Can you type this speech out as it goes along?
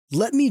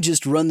"Let me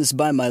just run this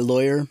by my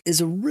lawyer" is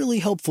a really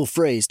helpful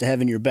phrase to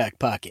have in your back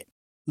pocket.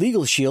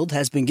 Legal Shield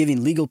has been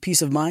giving legal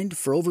peace of mind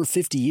for over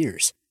 50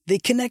 years. They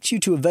connect you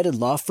to a vetted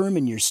law firm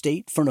in your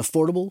state for an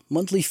affordable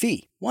monthly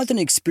fee. Want an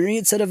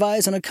experienced set of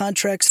eyes on a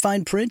contract's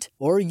fine print?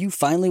 Or you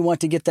finally want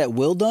to get that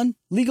will done?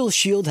 Legal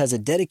Shield has a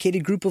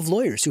dedicated group of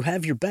lawyers who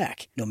have your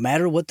back, no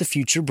matter what the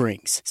future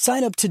brings.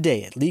 Sign up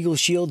today at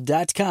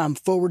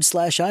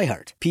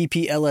LegalShield.com/iHeart.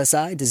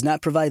 PPLSI does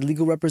not provide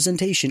legal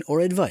representation or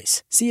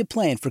advice. See a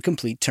plan for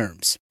complete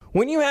terms.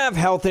 When you have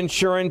health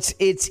insurance,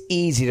 it's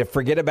easy to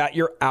forget about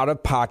your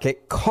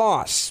out-of-pocket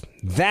costs.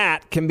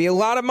 That can be a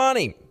lot of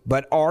money.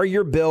 But are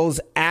your bills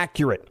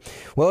accurate?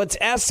 Well, it's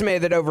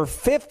estimated that over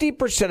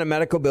 50% of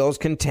medical bills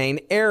contain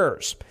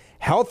errors.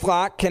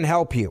 HealthLock can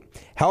help you.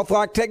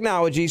 HealthLock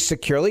technology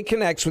securely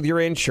connects with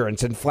your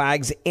insurance and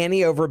flags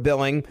any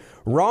overbilling,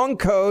 wrong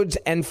codes,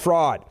 and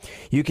fraud.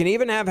 You can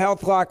even have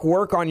HealthLock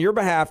work on your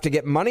behalf to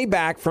get money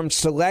back from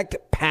select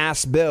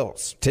past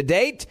bills. To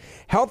date,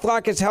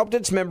 HealthLock has helped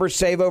its members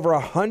save over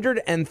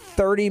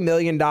 $130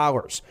 million.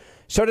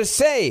 So to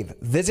save,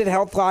 visit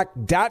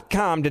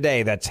healthlock.com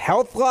today. That's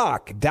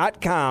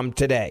healthlock.com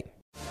today.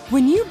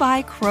 When you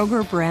buy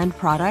Kroger brand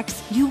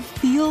products, you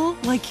feel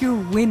like you're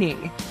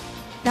winning.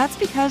 That's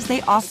because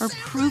they offer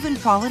proven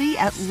quality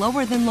at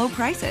lower than low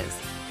prices.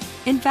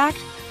 In fact,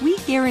 we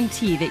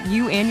guarantee that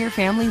you and your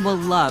family will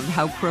love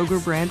how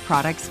Kroger brand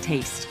products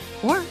taste,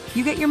 or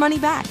you get your money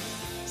back.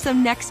 So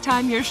next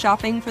time you're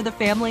shopping for the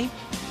family,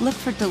 look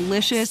for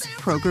delicious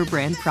Kroger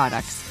brand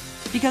products,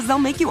 because they'll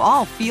make you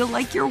all feel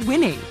like you're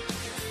winning.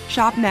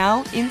 Shop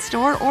now,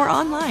 in-store, or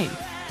online.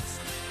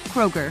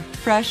 Kroger,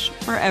 fresh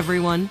for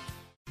everyone.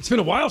 It's been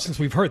a while since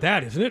we've heard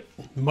that, isn't it?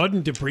 Mud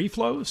and debris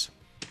flows?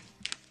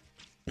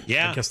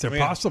 Yeah. I guess they're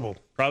possible.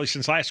 Probably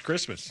since last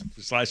Christmas.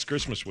 This last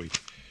Christmas week.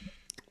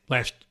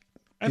 I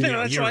think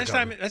that's the last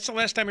time. That's the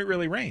last time it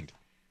really rained.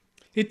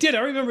 It did.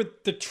 I remember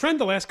the trend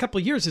the last couple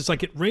of years is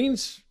like it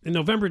rains in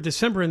November,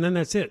 December, and then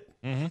that's it.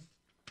 Mm-hmm.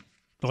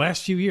 The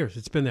last few years,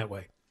 it's been that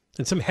way.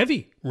 And some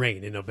heavy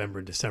rain in November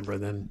and December,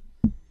 and then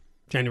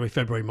January,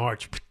 February,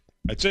 March.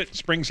 That's it.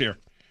 Spring's here.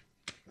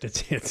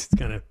 That's it.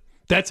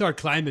 That's our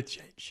climate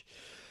change.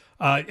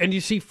 And you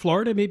see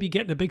Florida maybe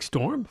getting a big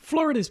storm.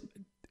 Florida's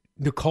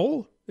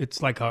Nicole.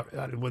 It's like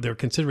they're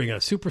considering a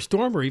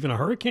superstorm or even a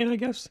hurricane, I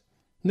guess.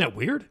 Isn't that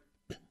weird?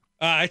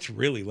 It's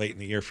really late in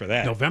the year for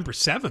that. November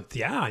 7th.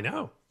 Yeah, I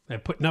know. They're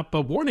putting up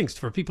warnings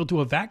for people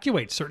to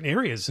evacuate certain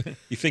areas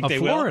you think of they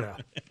Florida.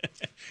 Will?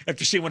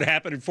 After seeing what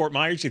happened in Fort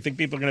Myers, you think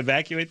people are going to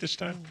evacuate this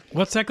time?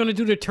 What's that going to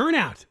do to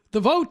turnout? The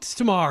votes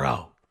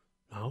tomorrow.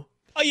 No.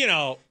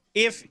 Oh,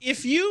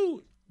 if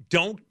you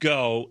don't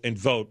go and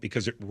vote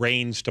because it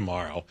rains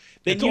tomorrow,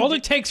 then that's all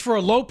it takes for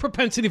a low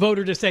propensity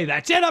voter to say,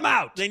 "That's it, I'm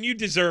out." Then you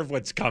deserve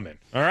what's coming.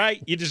 All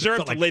right, you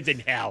deserve to live in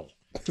hell.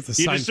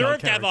 You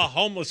deserve to have a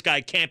homeless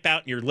guy camp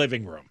out in your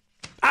living room.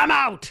 I'm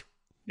out.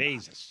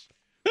 Jesus.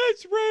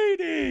 It's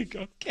raining.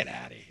 Oh, get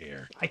out of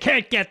here. I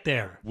can't get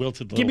there.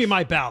 Give me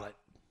my ballot.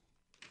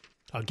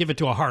 I'll give it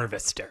to a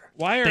harvester.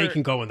 They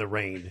can go in the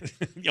rain.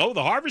 The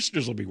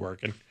harvesters will be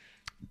working.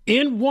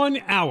 In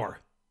 1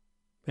 hour,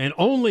 and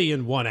only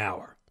in 1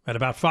 hour, at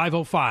about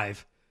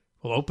 5:05,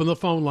 we'll open the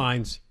phone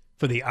lines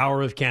for the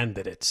Hour of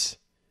Candidates.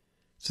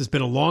 This has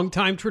been a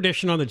long-time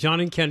tradition on the John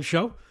and Ken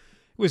Show.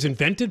 It was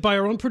invented by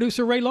our own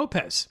producer, Ray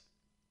Lopez.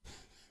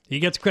 He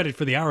gets credit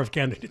for the Hour of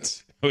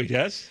Candidates. Oh, he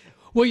does?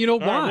 Well, you know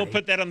why? Right, we'll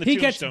put that on the He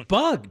tombstone. gets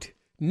bugged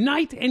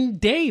night and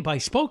day by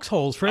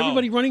spokesholes for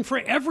everybody running for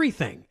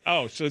everything.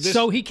 Oh,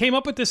 so he came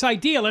up with this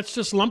idea. Let's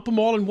just lump them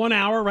all in 1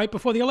 hour right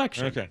before the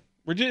election. Okay.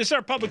 It's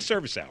our public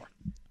service hour.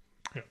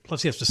 Yeah.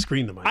 Plus, he has to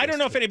screen them. I don't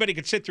know if anybody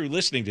could sit through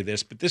listening to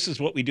this, but this is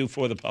what we do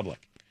for the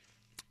public.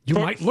 You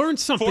might learn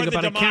something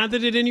about a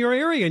candidate in your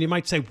area, and you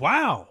might say,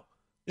 wow,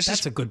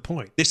 that's a good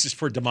point. This is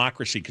for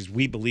democracy because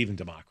we believe in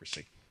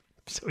democracy.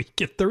 So you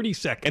get 30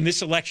 seconds. And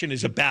this election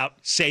is about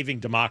saving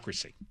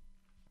democracy.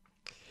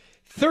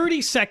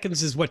 30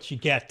 seconds is what you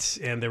get,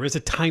 and there is a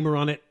timer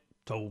on it.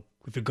 So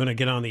if you're going to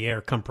get on the air,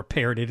 come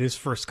prepared. It is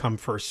first come,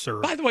 first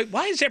serve. By the way,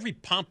 why is every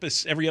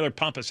other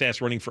pompous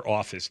ass running for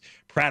office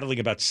prattling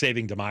about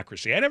saving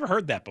democracy? I never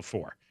heard that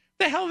before. What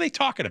the hell are they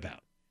talking about?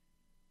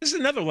 This is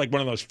another one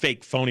of those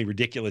fake, phony,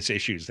 ridiculous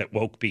issues that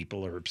woke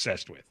people are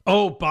obsessed with.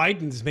 Oh,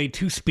 Biden's made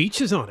 2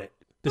 speeches on it.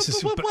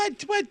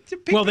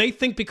 Well, they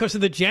think because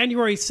of the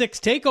January 6th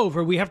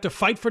takeover, we have to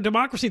fight for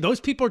democracy. Those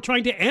people are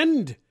trying to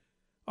end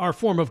our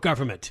form of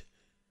government.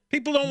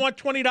 People don't want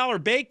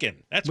 $20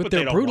 bacon. That's what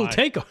they don't want. With their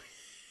brutal takeover.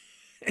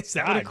 Is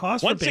that what it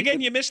costs for bacon? Once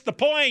again, you missed the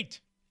point.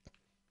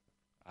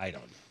 I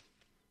don't know.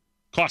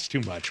 Costs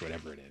too much,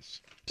 whatever it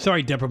is.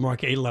 Sorry, Deborah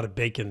Mark, I ate a lot of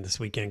bacon this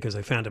weekend because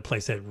I found a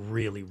place that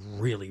really,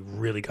 really,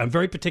 really good. I'm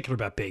very particular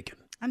about bacon.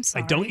 I'm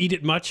sorry. I don't eat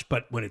it much,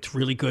 but when it's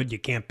really good, you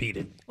can't beat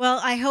it. Well,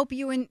 I hope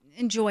you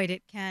enjoyed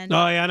it, Ken.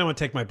 Oh, yeah, I don't want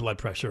to take my blood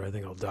pressure. I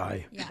think I'll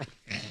die. Yeah.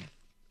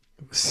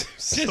 It was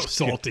so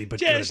salty, but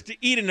just good.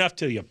 Eat enough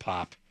till you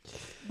pop.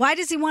 Why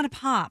does he want to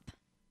pop?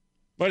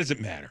 What does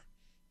it matter?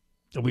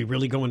 Are we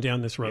really going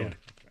down this road?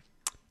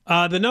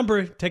 The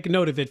number, take a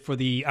note of it for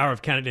the Hour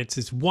of Candidates,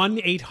 is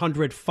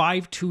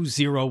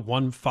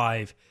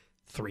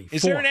 1-800-520-1534.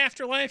 Is there an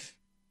afterlife?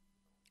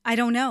 I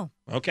don't know.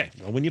 Okay.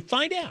 Well, when you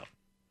find out.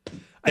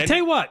 I tell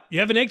you what, you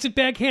have an exit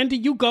bag handy,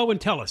 you go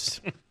and tell us.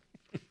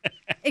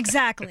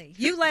 Exactly.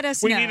 You let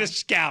us We know. need a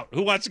scout.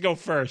 Who wants to go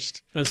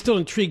first? I'm still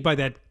intrigued by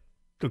that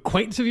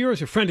acquaintance of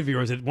yours or friend of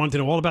yours that wanted to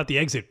know all about the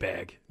exit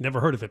bag. Never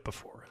heard of it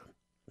before.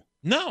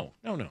 No.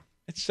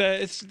 That's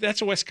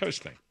a West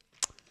Coast thing.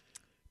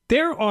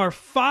 There are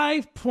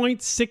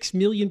 5.6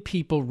 million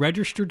people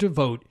registered to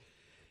vote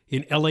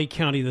in L.A.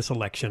 County this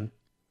election.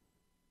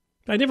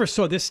 I never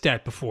saw this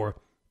stat before.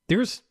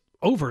 There's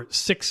over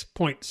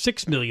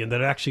 6.6 million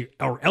that actually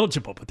are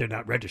eligible, but they're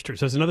not registered.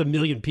 So there's another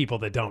million people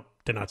that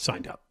they're not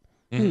signed up.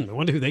 I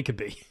wonder who they could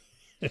be.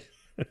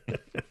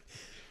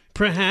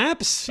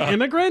 Perhaps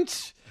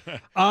immigrants.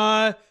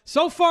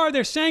 So far,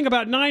 they're saying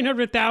about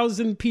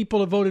 900,000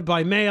 people have voted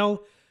by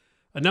mail.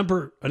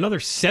 Another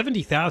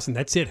 70,000,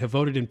 that's it, have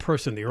voted in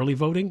person. The early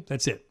voting,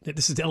 that's it.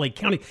 This is L.A.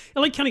 County.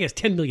 L.A. County has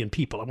 10 million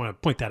people. I want to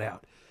point that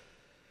out.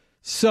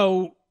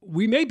 So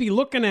we may be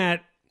looking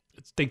at,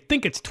 they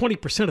think it's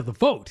 20% of the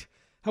vote.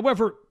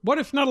 However, what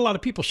if not a lot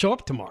of people show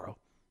up tomorrow?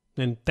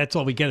 And that's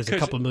all we get is a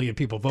couple of million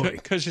people voting.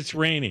 Because it's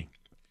raining.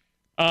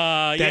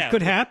 That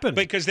could happen.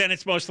 Because then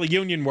it's mostly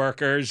union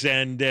workers,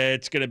 and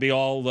it's going to be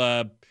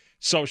all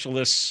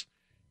socialists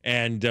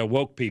and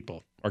woke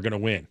people are going to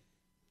win.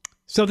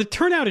 So the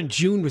turnout in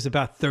June was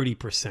about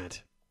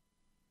 30%.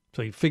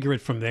 So you figure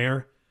it from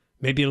there.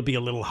 Maybe it'll be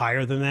a little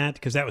higher than that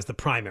because that was the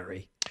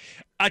primary.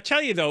 I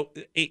tell you, though,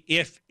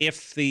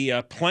 if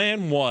the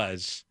plan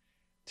was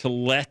to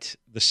let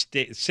the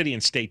city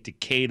and state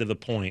decay to the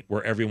point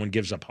where everyone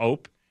gives up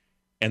hope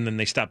and then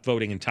they stop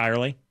voting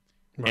entirely,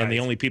 Right. and the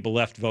only people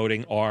left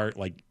voting are,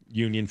 like,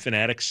 union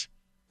fanatics,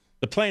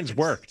 the plan's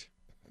worked.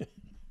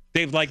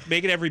 They've, like,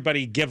 making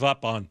everybody give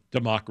up on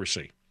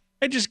democracy.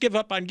 They just give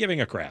up on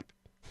giving a crap.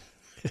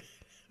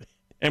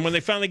 And when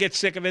they finally get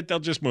sick of it, they'll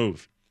just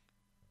move.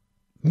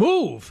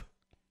 Move?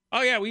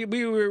 Oh, yeah, we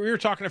were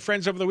talking to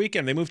friends over the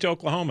weekend. They moved to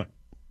Oklahoma.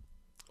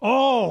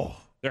 Oh.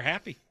 They're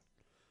happy.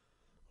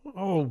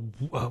 Oh,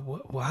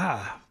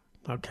 wow.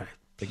 Okay.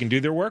 They can do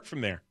their work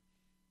from there.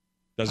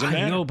 Doesn't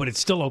matter. I know, but it's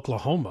still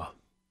Oklahoma.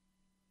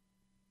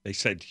 They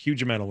said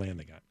huge amount of land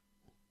they got.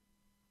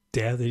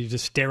 Yeah, you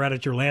just stare out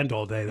at your land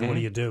all day. Then what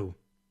do you do?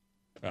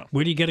 Well,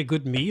 where do you get a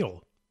good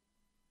meal?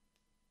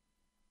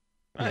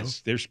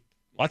 There's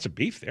lots of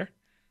beef there.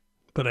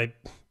 But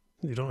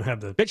you don't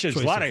have the choice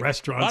of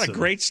restaurants. A lot of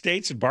great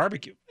steaks and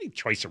barbecue.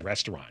 Choice of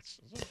restaurants.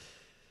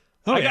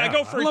 Oh, I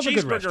go for a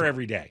cheeseburger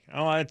every day.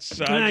 Oh, it's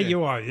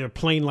you're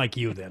plain like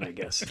you then, I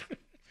guess.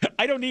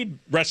 I don't need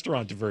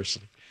restaurant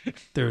diversity.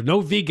 There are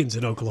no vegans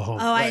in Oklahoma.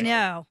 Oh, right. I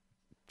know.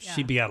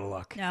 She'd be out of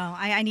luck. No,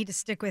 I need to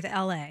stick with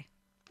L.A.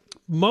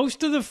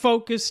 Most of the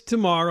focus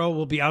tomorrow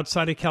will be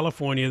outside of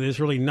California. There's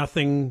really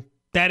nothing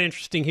that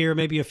interesting here.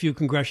 Maybe a few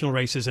congressional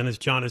races, and as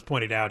John has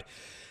pointed out,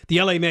 the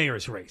L.A.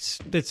 mayor's race.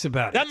 That's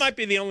about it. That might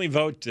be the only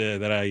vote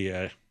that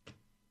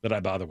I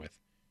bother with.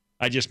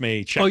 I just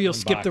may check. Oh, you'll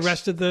skip the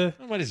rest of the.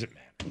 What does it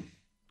matter?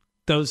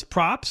 Those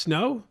props?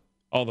 No.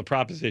 All the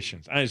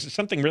propositions. Is it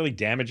something really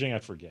damaging? I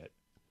forget.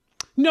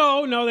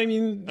 No. I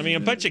mean, a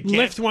bunch of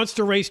Lyft wants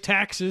to raise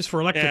taxes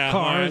for electric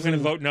cars. I'm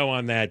going to vote no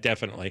on that,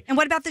 definitely. And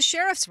what about the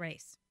sheriff's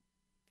race?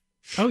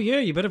 Oh, yeah,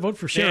 you better vote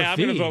for Sheriff I'm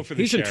going to vote for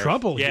the sheriff. He's in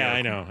trouble here. Yeah,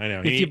 I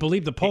know. If you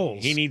believe the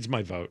polls. He needs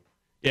my vote.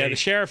 Yeah, the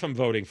sheriff I'm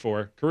voting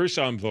for.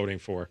 Caruso I'm voting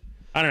for.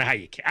 I don't know how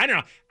you can.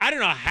 I don't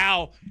know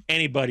how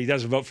anybody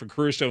doesn't vote for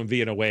Caruso and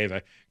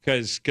Villanueva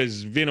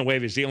because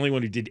Villanueva is the only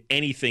one who did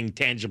anything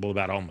tangible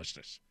about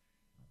homelessness.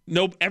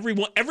 No,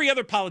 every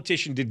other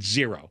politician did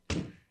zero,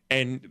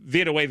 and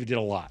Villanueva did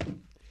a lot.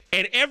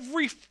 And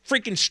every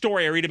freaking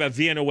story I read about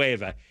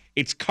Villanueva,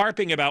 it's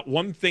carping about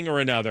one thing or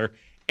another,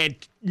 and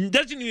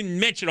doesn't even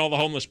mention all the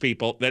homeless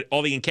people,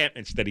 all the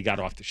encampments that he got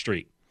off the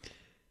street.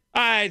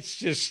 It's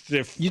just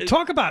you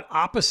talk about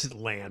opposite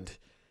land.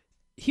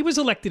 He was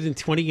elected in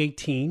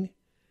 2018,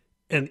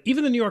 and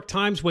even the New York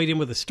Times weighed in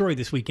with a story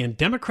this weekend.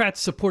 Democrats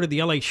supported the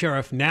L.A.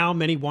 sheriff. Now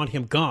many want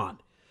him gone.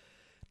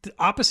 The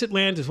opposite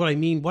land is what I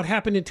mean. What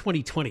happened in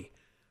 2020?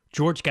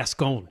 George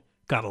Gascon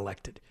got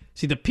elected.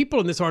 See, the people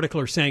in this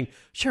article are saying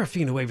Sheriff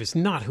Villanueva is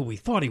not who we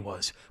thought he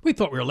was. We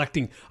thought we were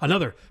electing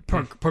another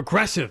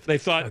progressive, they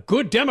thought, a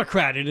good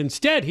Democrat, and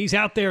instead he's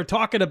out there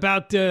talking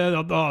about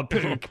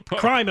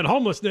crime and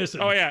homelessness.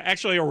 Oh, yeah,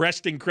 actually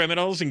arresting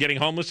criminals and getting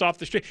homeless off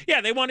the street.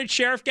 Yeah, they wanted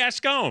Sheriff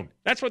Gascon.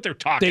 That's what they're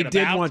talking about.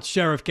 They did want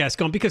Sheriff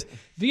Gascon because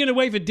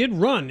Villanueva did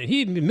run, and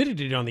he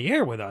admitted it on the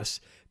air with us,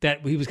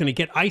 that he was going to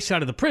get ICE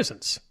out of the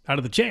prisons, out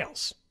of the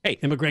jails,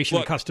 Immigration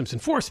and Customs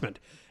Enforcement.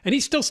 And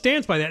he still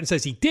stands by that and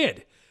says he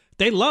did.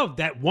 They loved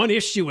that one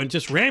issue and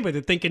just ran with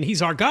it thinking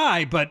he's our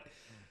guy, but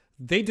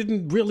they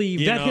didn't really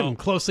vet him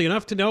closely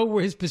enough to know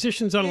where his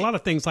positions on a lot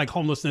of things like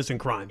homelessness and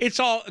crime. It's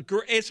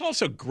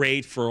also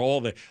great for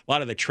a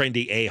lot of the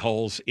trendy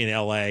a-holes in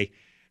L.A.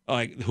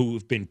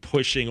 Who've been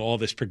pushing all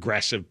this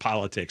progressive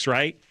politics,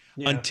 right?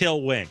 Yeah.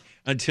 Until when?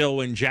 Until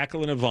when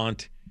Jacqueline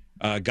Avant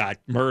got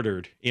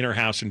murdered in her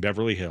house in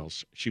Beverly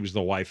Hills. She was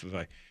the wife of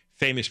a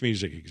famous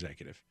music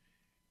executive.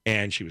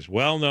 And she was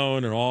well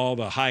known in all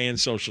the high-end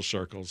social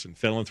circles and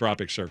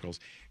philanthropic circles.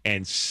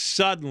 And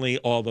suddenly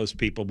all those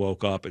people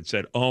woke up and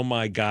said, oh,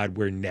 my God,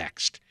 we're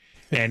next.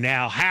 And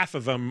now half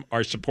of them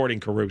are supporting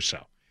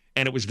Caruso.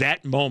 And it was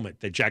that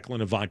moment that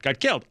Jacqueline Avant got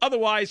killed.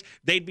 Otherwise,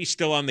 they'd be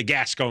still on the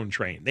Gascon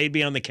train. They'd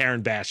be on the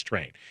Karen Bass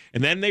train.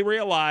 And then they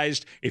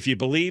realized if you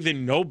believe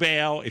in no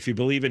bail, if you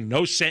believe in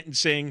no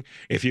sentencing,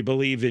 if you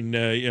believe in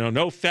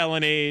no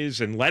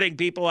felonies and letting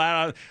people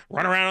out,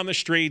 run around on the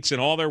streets and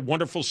all their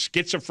wonderful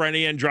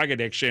schizophrenia and drug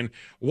addiction,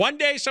 one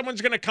day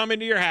someone's going to come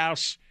into your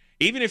house,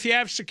 even if you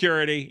have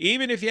security,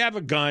 even if you have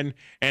a gun,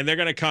 and they're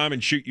going to come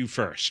and shoot you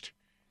first.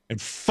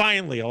 And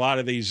finally, a lot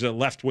of these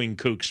left-wing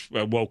kooks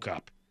woke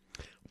up.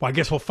 Well, I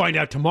guess we'll find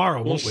out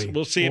tomorrow, won't we?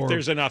 We'll see if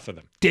there's enough of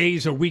them.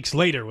 Days or weeks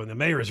later when the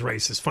mayor's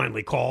race is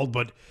finally called.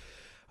 But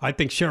I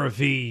think Sheriff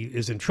V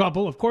is in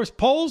trouble. Of course,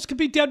 polls could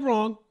be dead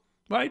wrong,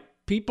 right?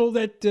 People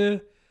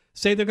that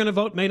say they're going to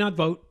vote may not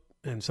vote.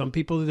 And some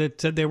people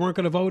that said they weren't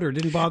going to vote or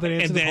didn't bother to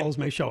answer the polls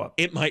may show up.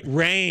 It might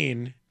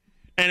rain.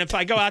 And if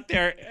I go out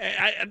there,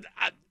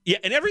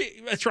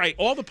 that's right.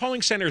 All the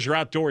polling centers are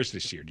outdoors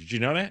this year. Did you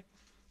know that?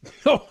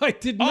 No, I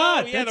did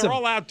not. Oh, yeah, they're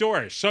all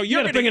outdoors. So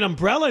you're going to bring an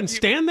umbrella and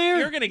stand there?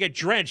 You're going to get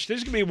drenched.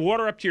 There's going to be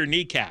water up to your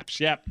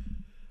kneecaps. Yep.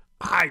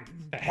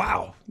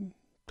 Wow.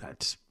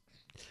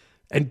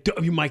 And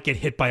you might get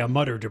hit by a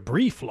mud or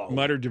debris flow.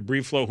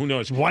 Who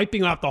knows?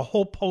 Wiping out the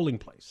whole polling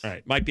place. All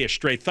right. Might be a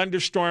stray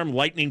thunderstorm.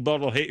 Lightning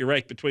bolt will hit you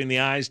right between the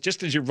eyes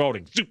just as you're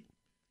voting. Zoop.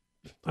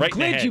 I'm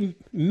glad you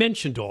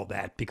mentioned all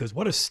that because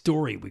what a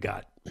story we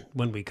got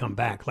when we come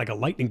back, like a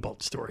lightning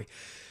bolt story.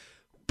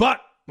 But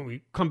when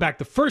we come back,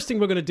 the first thing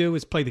we're going to do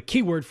is play the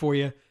keyword for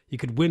you. You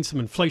could win some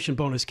inflation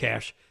bonus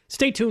cash.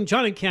 Stay tuned.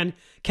 John and Ken,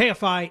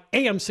 KFI,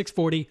 AM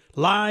 640,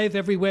 live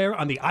everywhere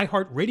on the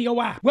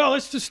iHeartRadio app. Well,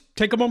 let's just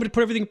take a moment to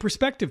put everything in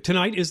perspective.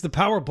 Tonight is the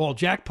Powerball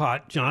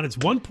jackpot, John. It's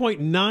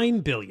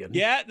 $1.9 billion.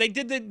 Yeah, they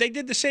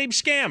did the same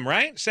scam,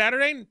 right?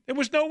 Saturday, there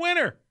was no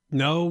winner.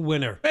 No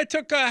winner. It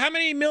took how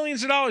many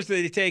millions of dollars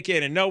did they take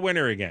in and no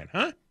winner again,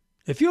 huh?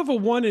 If you have a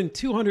 1 in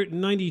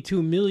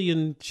 292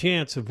 million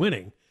chance of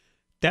winning,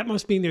 that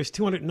must mean there's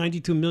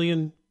 292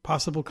 million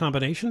possible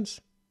combinations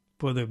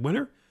for the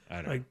winner.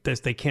 I don't know.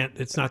 They can't.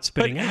 It's not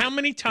spitting out. How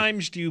many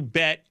times do you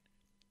bet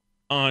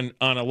on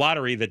a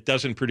lottery that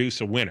doesn't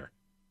produce a winner?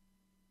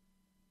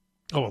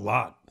 Oh, a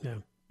lot. Yeah.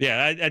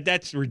 Yeah,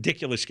 that's a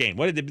ridiculous game.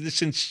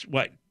 Since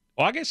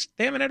August?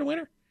 They haven't had a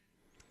winner?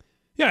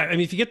 Yeah, I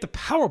mean, if you get the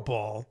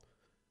Powerball,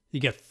 you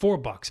get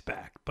 $4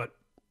 back. But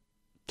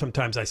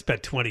sometimes I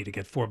spent $20 to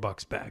get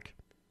 $4 back.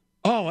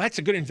 Oh, that's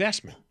a good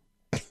investment.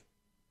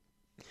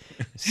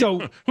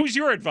 So, who's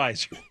your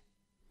advisor?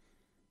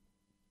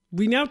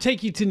 We now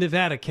take you to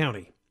Nevada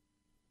County.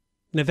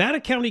 Nevada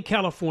County,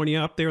 California,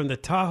 up there in the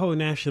Tahoe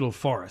National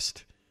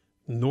Forest,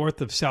 north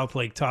of South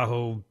Lake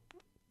Tahoe,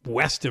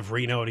 west of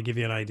Reno, to give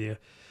you an idea.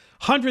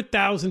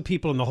 100,000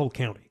 people in the whole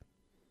county.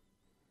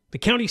 The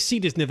county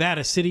seat is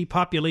Nevada City,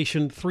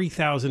 population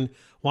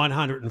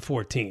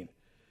 3,114.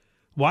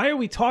 Why are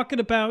we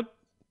talking about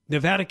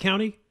Nevada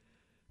County?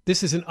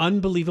 This is an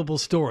unbelievable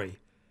story.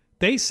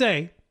 They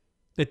say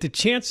that the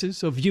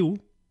chances of you,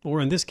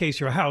 or in this case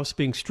your house,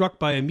 being struck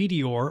by a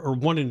meteor are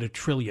 1 in a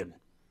trillion.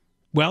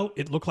 Well,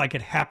 it looked like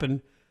it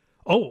happened.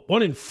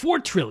 1 in 4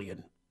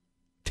 trillion.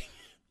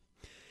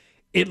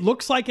 It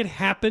looks like it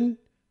happened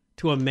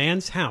to a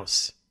man's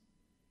house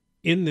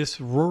in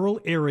this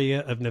rural area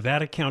of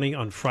Nevada County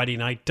on Friday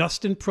night.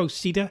 Dustin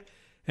Procida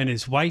and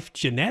his wife,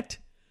 Jeanette,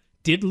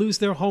 did lose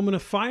their home in a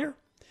fire.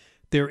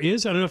 There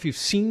is, I don't know if you've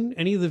seen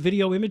any of the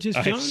video images,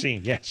 John? I've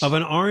seen, yes. Of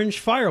an orange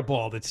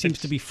fireball that seems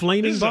to be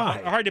flaming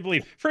by. Hard to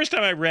believe. First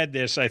time I read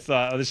this, I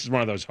thought, this is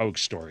one of those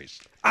hoax stories.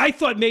 I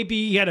thought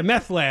maybe he had a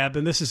meth lab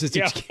and this is his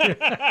excuse.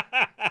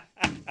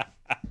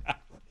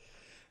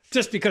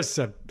 Just because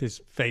of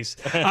his face.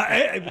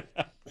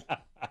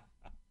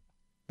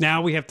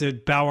 Now we have to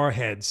bow our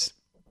heads.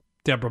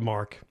 Deborah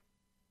Mark.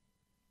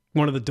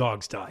 One of the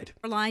dogs died.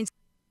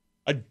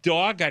 A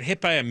dog got hit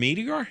by a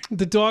meteor?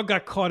 The dog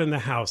got caught in the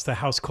house. The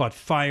house caught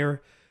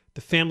fire.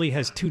 The family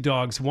has 2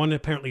 dogs. One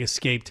apparently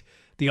escaped.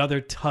 The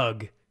other,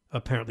 Tug,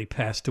 apparently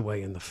passed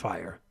away in the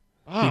fire.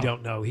 Oh. We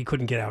don't know. He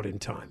couldn't get out in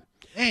time.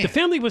 Man. The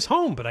family was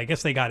home, but I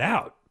guess they got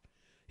out.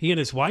 He and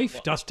his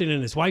wife, Dustin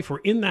and his wife,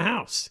 were in the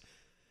house.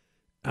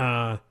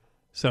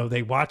 So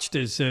they watched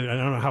as, I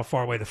don't know how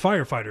far away the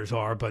firefighters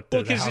are, but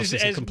the house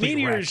is a complete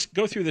wreck. Meteors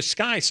go through the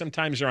sky,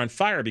 sometimes they're on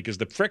fire because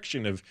the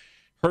friction of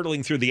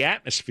hurtling through the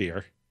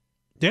atmosphere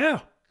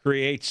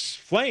creates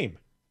flame.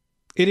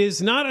 It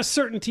is not a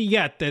certainty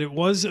yet that it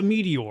was a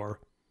meteor,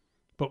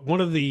 but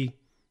one of the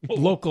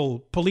local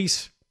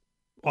police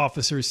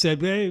officers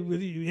said, hey,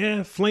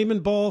 yeah,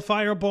 flaming ball,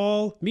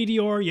 fireball,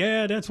 meteor,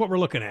 yeah, that's what we're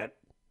looking at.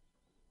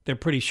 They're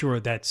pretty sure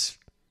that's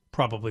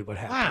probably what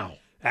happened. Wow.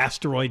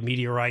 Asteroid,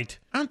 meteorite.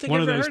 I don't think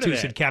one I've of those heard two of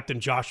that. said Captain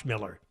Josh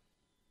Miller.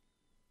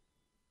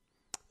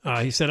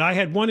 He said, I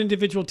had one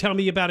individual tell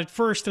me about it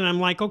first, and I'm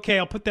like, okay,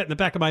 I'll put that in the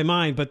back of my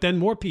mind. But then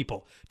more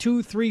people,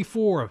 2, 3,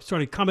 4,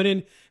 started coming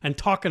in and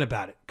talking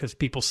about it because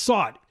people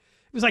saw it.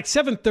 It was like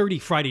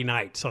 7:30 Friday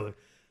night, so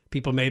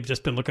people may have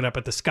just been looking up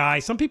at the sky.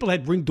 Some people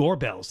had Ring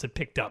doorbells that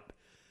picked up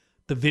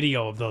the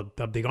video of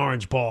the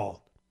orange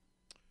ball.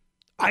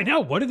 I know.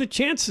 What are the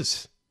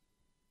chances?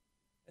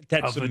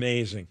 That's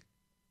amazing.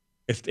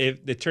 If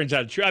it turns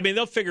out true, I mean,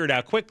 they'll figure it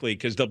out quickly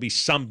because there'll be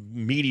some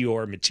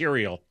meteor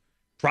material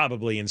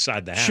probably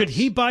inside the house. Should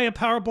he buy a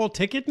Powerball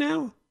ticket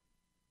now?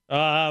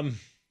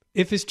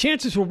 If his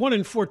chances were 1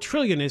 in 4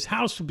 trillion, his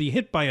house would be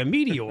hit by a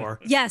meteor.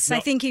 Yes, No. I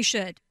think he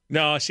should.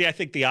 No, see, I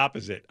think the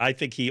opposite. I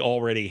think he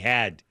already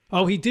had.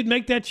 Oh, he did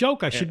make that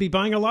joke. I should be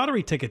buying a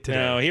lottery ticket today.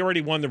 No, he already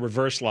won the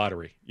reverse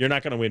lottery. You're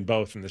not going to win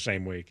both in the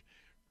same week.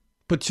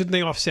 But shouldn't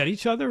they offset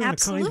each other in a kind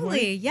Absolutely.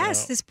 way?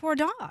 Yes, No. this poor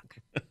dog.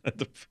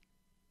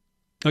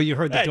 Oh, you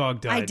heard the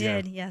dog died. I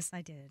did. Yeah. Yes,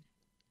 I did.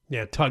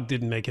 Yeah, Tug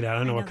didn't make it out. I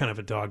don't know I what know kind of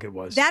a dog it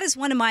was. That is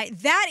one of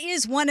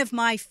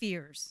my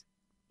fears.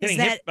 Getting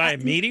is hit by a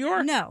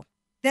meteor? No.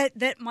 That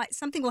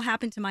something will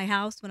happen to my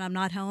house when I'm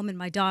not home and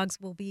my dogs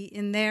will be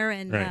in there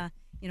and Right.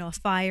 a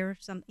fire,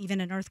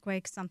 even an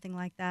earthquake, something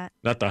like that.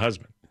 Not the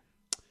husband.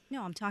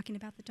 No, I'm talking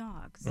about the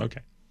dogs.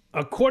 Okay.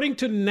 According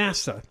to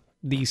NASA,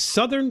 the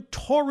southern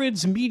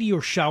Taurids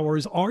meteor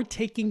showers are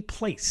taking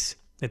place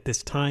at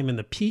this time, and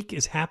the peak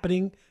is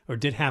happening, or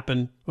did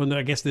happen, well,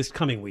 I guess this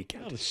coming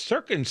weekend. Well, the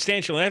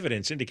circumstantial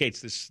evidence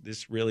indicates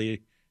this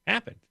really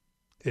happened.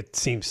 It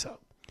seems so.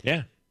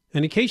 Yeah.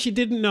 And in case you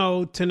didn't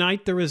know,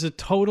 tonight there is a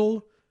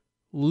total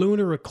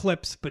lunar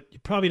eclipse, but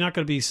you're probably not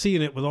going to be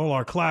seeing it with all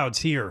our clouds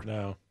here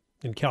No.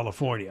 in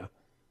California.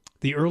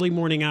 The early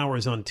morning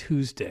hours on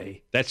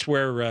Tuesday. That's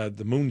where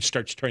the moon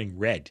starts turning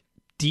red.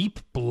 Deep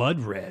blood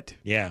red.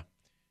 Yeah.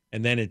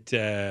 And then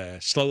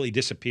it slowly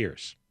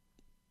disappears.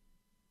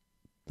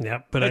 Yeah,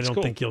 but That's I don't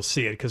cool. think you'll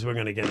see it because we're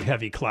going to get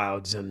heavy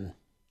clouds, and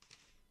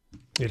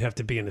you'd have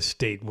to be in a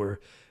state where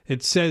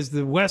it says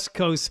the West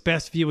Coast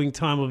best viewing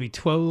time will be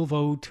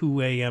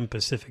 12:02 a.m.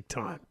 Pacific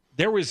time.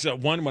 There was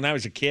one when I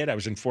was a kid. I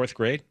was in 4th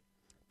grade.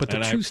 But the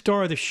And true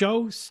star of the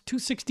show,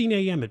 2:16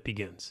 a.m. it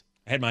begins.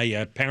 I had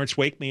my parents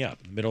wake me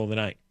up in the middle of the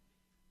night.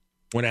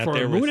 Went out For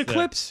there a moon with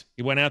eclipse?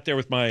 He went out there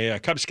with my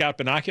Cub Scout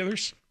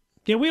binoculars.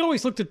 Yeah, we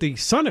always looked at the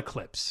sun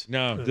eclipse.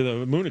 No,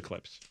 the moon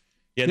eclipse.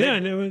 Yeah, they- I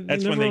never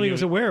that's when they really knew,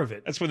 was aware of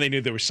it. That's when they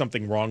knew there was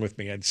something wrong with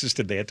me. I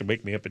insisted they had to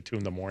wake me up at 2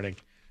 a.m.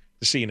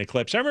 to see an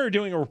eclipse. I remember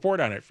doing a report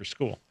on it for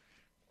school.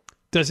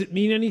 Does it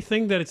mean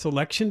anything that it's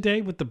election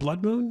day with the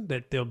blood moon?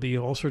 That there'll be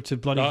all sorts of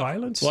bloody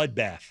violence?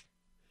 Bloodbath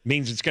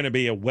means it's going to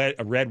be a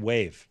red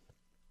wave.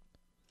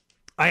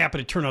 I happen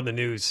to turn on the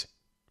news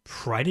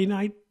Friday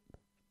night,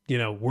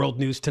 World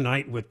News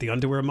Tonight with the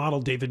underwear model,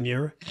 David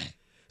Muir.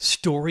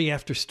 Story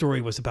after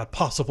story was about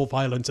possible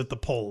violence at the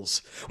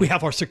polls. We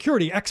have our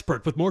security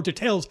expert with more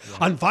details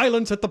on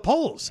violence at the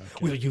polls.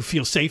 Okay. Will you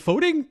feel safe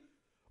voting?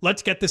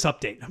 Let's get this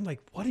update. I'm like,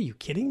 what are you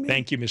kidding me?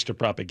 Thank you, Mr.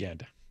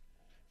 Propaganda.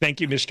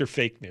 Thank you, Mr.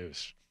 Fake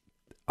News.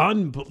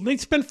 They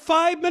spent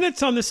 5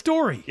 minutes on the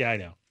story. Yeah, I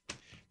know.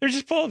 They're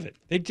just full of it.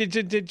 They just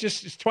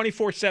it's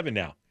 24/7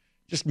 now.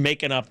 Just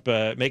making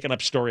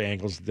up story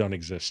angles that don't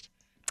exist.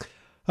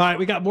 All right,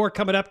 we got more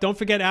coming up. Don't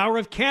forget Hour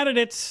of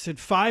Candidates at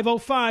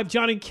 5:05.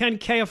 John and Ken,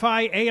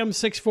 KFI, AM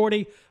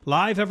 640,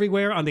 live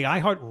everywhere on the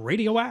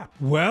iHeartRadio app.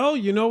 Well,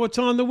 you know what's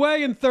on the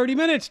way in 30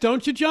 minutes,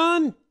 don't you,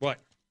 John? What?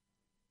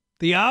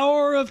 The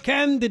Hour of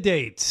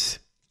Candidates.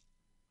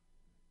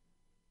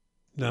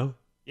 No?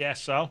 Yeah,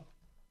 so?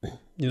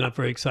 You're not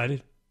very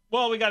excited?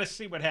 Well, we got to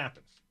see what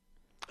happens.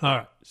 All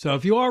right. So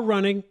if you are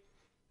running,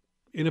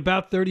 in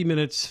about 30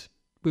 minutes,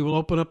 we will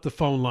open up the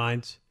phone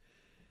lines.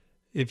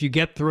 If you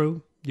get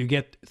through, you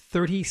get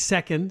 30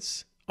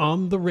 seconds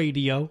on the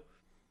radio,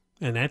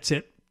 and that's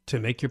it to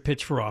make your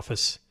pitch for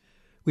office.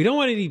 We don't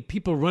want any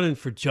people running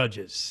for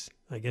judges.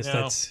 I guess No.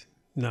 that's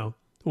no.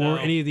 Or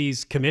any of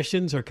these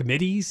commissions or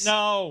committees.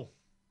 No.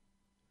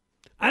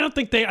 I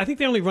think they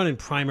only run in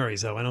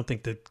primaries, though. I don't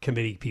think the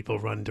committee people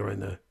run during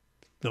the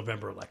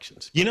November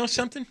elections. You know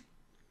something?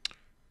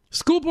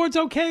 School board's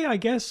okay, I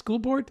guess. School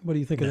board? What do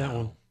you think of that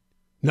one?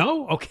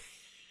 No? Okay.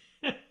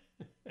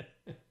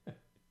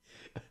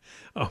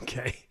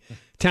 Okay.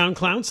 Town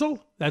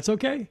council? That's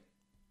okay?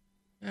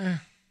 You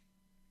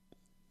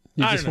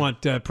I just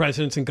don't want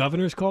presidents and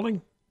governors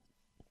calling?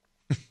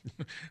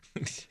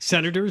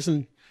 Senators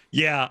and...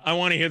 Yeah, I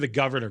want to hear the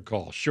governor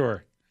call.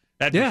 Sure.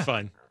 That'd be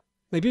fun.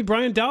 Maybe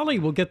Brian Dolly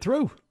will get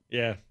through.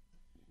 Yeah.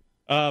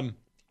 Some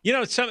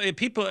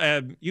people,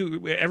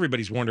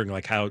 everybody's wondering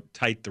like how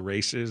tight the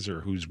race is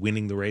or who's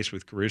winning the race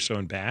with Caruso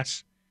and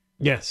Bass.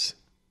 Yes.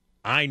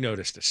 I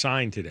noticed a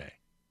sign today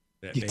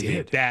that You maybe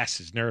did? Bass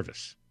is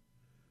nervous.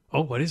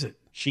 Oh, what is it?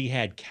 She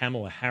had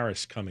Kamala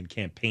Harris come and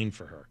campaign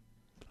for her.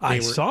 I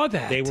saw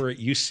that. They were at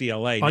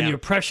UCLA. On Now, your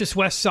precious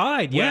West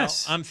Side,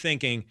 yes. Well, I'm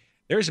thinking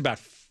there's about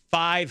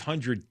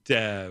 500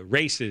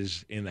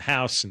 races in the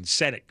House and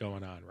Senate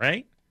going on,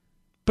 right?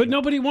 But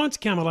nobody wants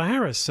Kamala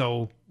Harris,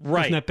 so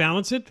Right. doesn't that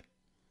balance it?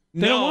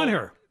 They don't want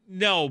her.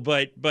 No,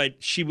 but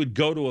she would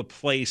go to a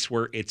place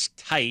where it's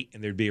tight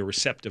and there'd be a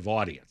receptive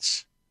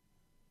audience.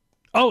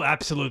 Oh,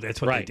 absolutely.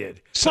 That's what Right. they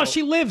did. So- Plus,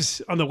 she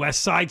lives on the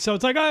west side, so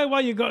it's like, oh,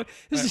 while you go,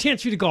 this is a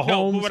chance for you to go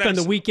home, but what spend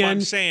the what weekend.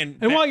 I'm saying,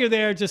 and while you're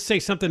there, just say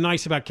something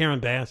nice about Karen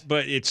Bass.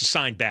 but it's a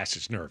sign Bass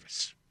is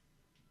nervous.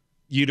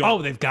 You don't.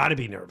 Oh, they've got to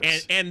be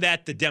nervous. and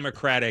that the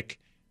Democratic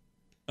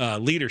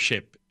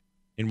leadership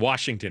in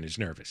Washington is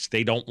nervous.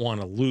 They don't want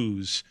to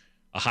lose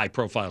a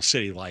high-profile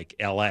city like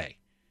L.A.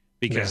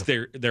 because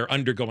they're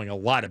undergoing a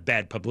lot of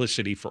bad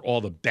publicity for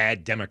all the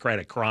bad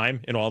Democratic crime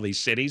in all these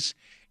cities.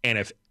 And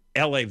if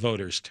L.A.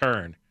 voters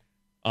turn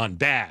on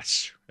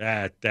Bass,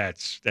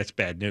 that's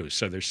bad news.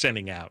 So they're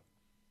sending out.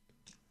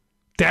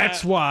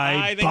 That's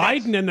why I think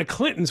Biden and the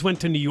Clintons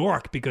went to New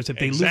York, because if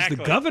they lose Exactly.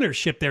 the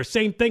governorship there,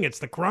 same thing. It's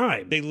the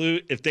crime.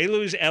 If they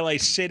lose L.A.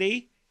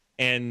 City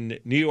and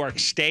New York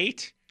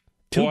State,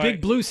 Two boy,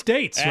 big blue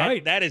states,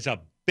 right? That is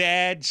a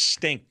bad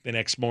stink the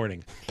next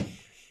morning.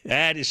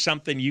 That is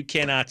something you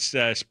cannot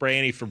spray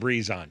any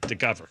Febreze on to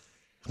cover.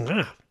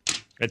 Ah.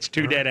 That's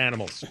two dead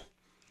animals.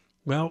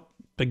 Well,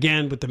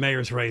 again, with the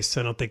mayor's race,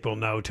 I don't think we'll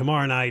know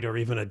tomorrow night or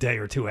even a day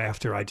or two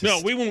after.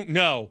 No, we won't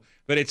know,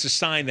 but it's a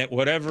sign that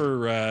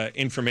whatever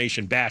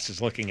information Bass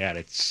is looking at,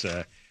 it's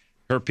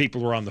her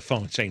people are on the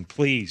phone saying,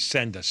 please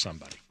send us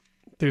somebody.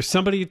 There's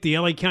somebody at the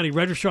LA County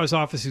Registrar's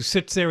office who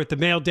sits there at the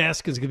mail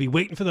desk and is going to be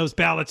waiting for those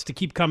ballots to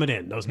keep coming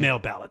in, those mail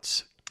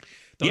ballots.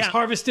 Those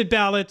harvested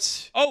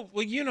ballots. Oh,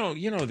 well, you know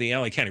the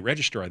LA County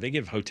Registrar, they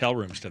give hotel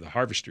rooms to the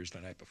harvesters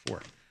the night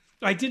before.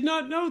 I did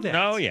not know that.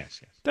 Oh,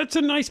 yes. That's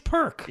a nice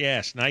perk.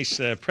 Yes,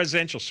 nice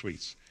presidential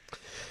suites.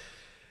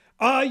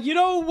 You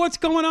know what's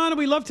going on and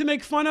we love to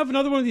make fun of?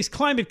 Another one of these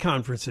climate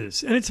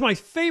conferences. And it's my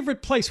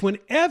favorite place.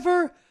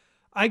 Whenever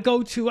I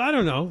go to, I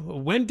don't know, a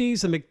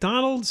Wendy's, a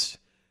McDonald's,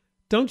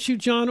 don't you,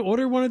 John,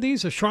 order one of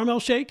these, a Sharm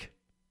El Sheikh?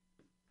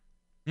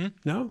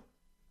 No?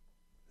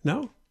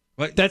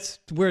 What? That's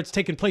where it's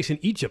taking place, in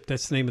Egypt.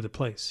 That's the name of the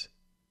place.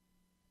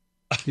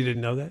 You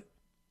didn't know that?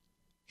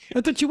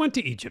 I thought you went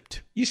to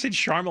Egypt. You said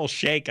Sharm El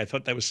Sheikh. I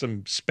thought that was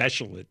some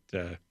special at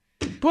Well,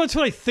 that's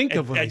what I think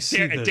of when I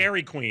see the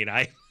Dairy Queen.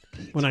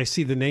 when I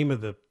see the name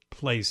of the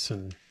place.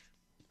 And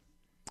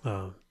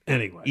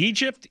anyway,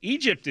 Egypt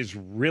is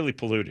really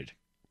polluted.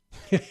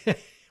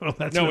 well,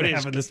 that's No, what it they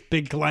is. have in this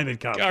big climate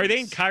conference. Are they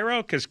in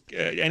Cairo? Because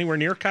anywhere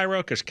near Cairo?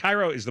 Because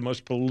Cairo is the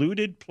most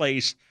polluted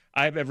place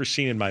I've ever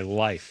seen in my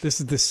life. This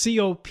is the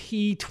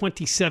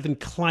COP27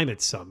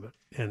 Climate Summit,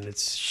 and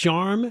it's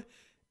Sharm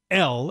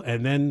El,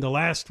 and then the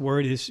last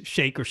word is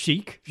Sheikh or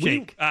Sheik.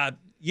 Sheikh.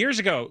 Years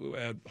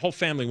ago, whole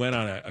family went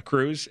on a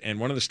cruise, and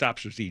one of the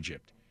stops was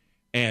Egypt.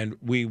 And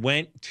we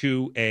went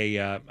to we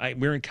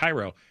were in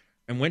Cairo,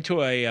 and went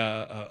to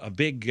a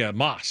big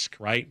mosque,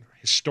 right?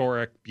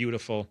 Historic,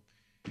 beautiful.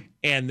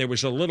 And there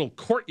was a little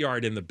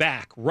courtyard in the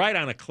back, right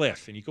on a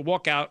cliff. And you could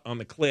walk out on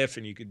the cliff,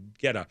 and you could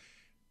get a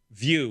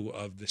view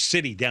of the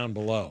city down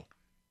below.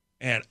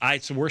 And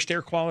it's the worst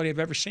air quality I've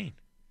ever seen.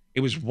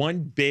 It was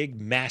one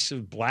big,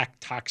 massive, black,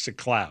 toxic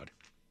cloud.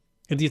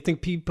 And do you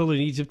think people in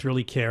Egypt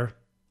really care?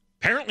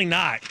 Apparently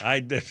not.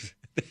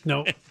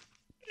 No.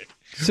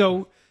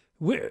 So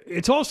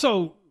it's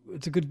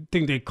a good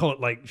thing they call it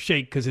like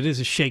shake, because it is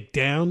a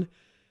shakedown.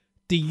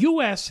 The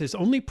U.S. has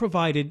only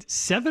provided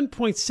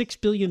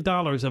 $7.6 billion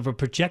of a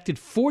projected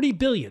 $40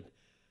 billion,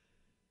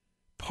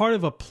 part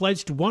of a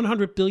pledged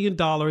 $100 billion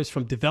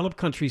from developed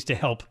countries to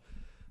help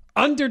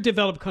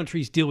underdeveloped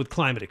countries deal with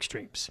climate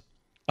extremes.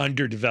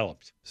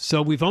 Underdeveloped.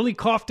 So we've only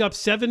coughed up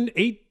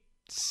 $8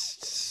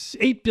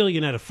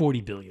 billion out of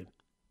 $40 billion.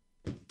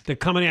 They're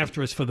coming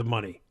after us for the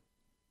money.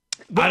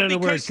 Well, I don't know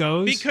where it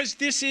goes. Because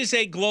this is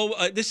a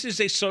this is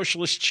a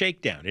socialist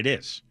shakedown. It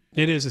is.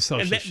 It is a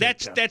socialist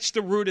shakedown. That's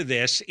the root of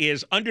this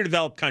is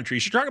underdeveloped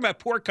countries. You're talking about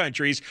poor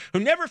countries who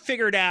never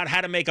figured out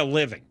how to make a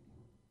living.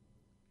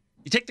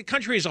 You take the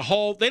country as a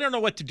whole, they don't know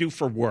what to do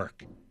for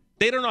work.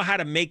 They don't know how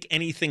to make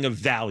anything of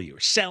value or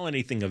sell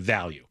anything of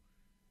value.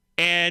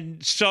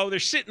 And so they're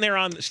standing there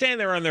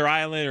on their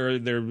island or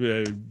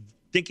their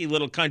dinky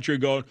little country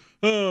going,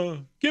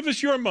 give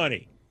us your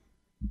money.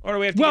 Or do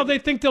we have to they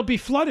think they'll be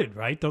flooded,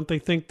 right? Don't they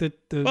think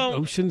that the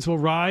oceans will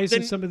rise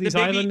in some of these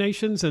island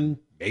nations? And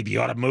maybe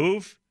you ought to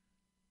move.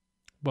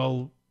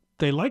 Well,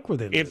 they like where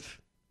they live.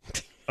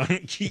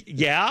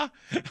 Yeah,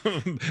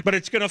 but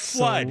it's going to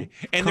flood.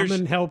 So and come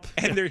and help.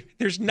 And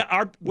there's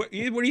not. What do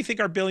you think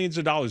our billions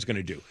of dollars going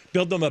to do?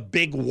 Build them a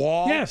big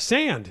wall? Yeah,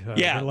 sand.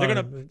 Yeah,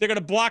 they're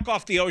gonna block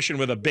off the ocean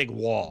with a big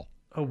wall.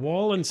 A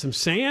wall and some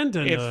sand.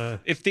 And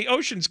if the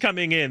ocean's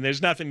coming in, there's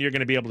nothing you're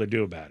going to be able to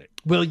do about it.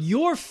 Well,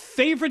 your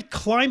favorite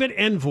climate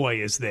envoy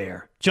is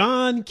there,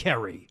 John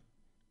Kerry.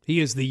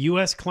 He is the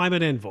U.S.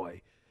 climate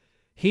envoy.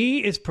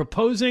 He is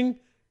proposing,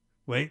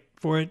 wait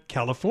for it,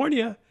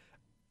 California,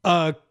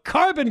 a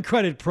carbon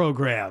credit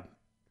program.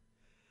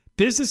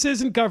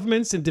 Businesses and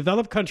governments in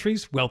developed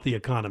countries, wealthy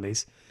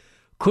economies,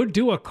 could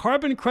do a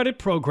carbon credit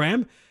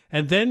program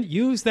and then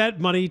use that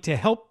money to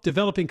help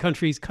developing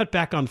countries cut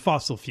back on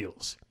fossil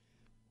fuels.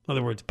 In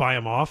other words, buy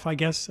them off, I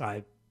guess.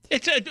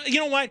 It's you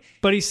know what?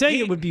 But he's saying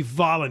it would be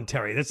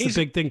voluntary. That's the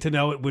big thing to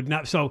know. It would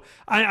not. So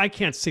I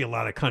can't see a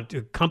lot of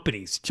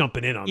companies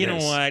jumping in on this. You know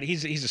what?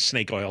 He's a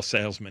snake oil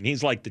salesman.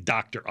 He's like the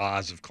Dr.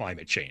 Oz of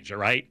climate change, all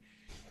right?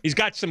 He's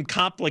got some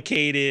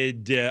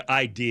complicated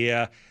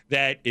idea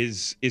that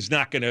is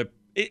not going to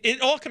 –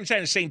 it all comes down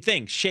to the same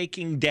thing,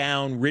 shaking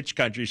down rich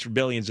countries for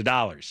billions of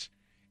dollars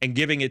and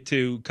giving it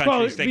to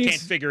countries that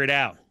can't figure it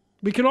out.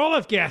 We could all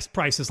have gas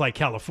prices like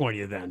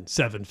California then,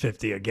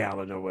 $7.50 a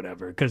gallon or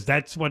whatever, because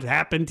that's what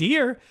happened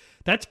here.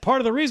 That's part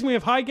of the reason we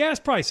have high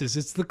gas prices.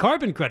 It's the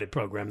carbon credit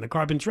program, the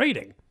carbon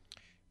trading.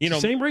 It's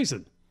the same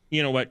reason.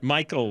 You know what?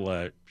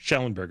 Michael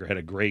Schellenberger had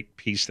a great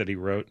piece that he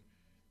wrote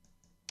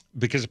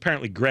because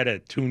apparently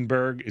Greta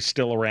Thunberg is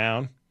still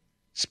around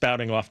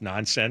spouting off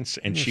nonsense.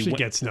 And she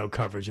gets no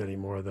coverage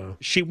anymore, though.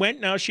 She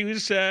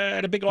was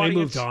at a big audience. They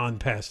moved on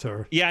past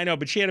her. Yeah, I know,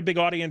 but she had a big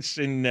audience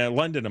in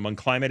London among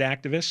climate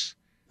activists.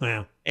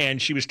 Yeah.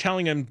 And she was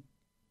telling him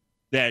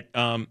that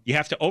you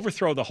have to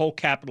overthrow the whole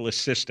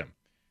capitalist system,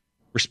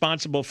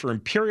 responsible for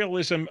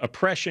imperialism,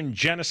 oppression,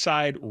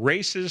 genocide,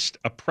 racist,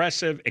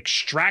 oppressive,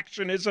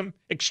 extractionism.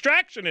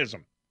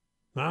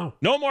 Wow.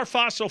 No more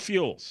fossil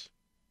fuels.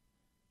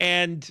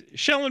 And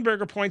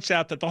Schellenberger points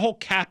out that the whole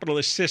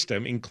capitalist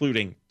system,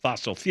 including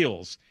fossil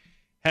fuels,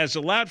 has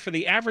allowed for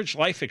the average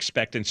life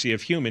expectancy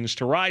of humans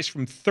to rise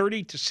from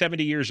 30 to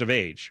 70 years of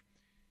age.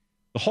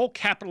 The whole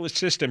capitalist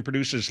system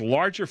produces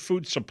larger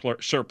food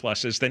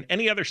surpluses than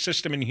any other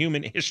system in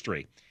human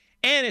history.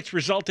 And it's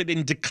resulted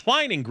in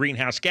declining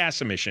greenhouse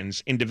gas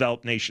emissions in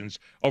developed nations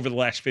over the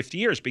last 50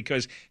 years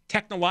because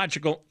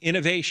technological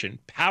innovation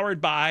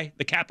powered by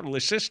the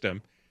capitalist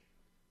system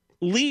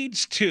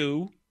leads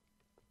to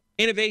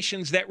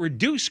innovations that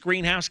reduce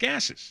greenhouse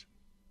gases.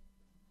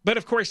 But,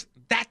 of course,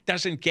 that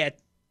doesn't get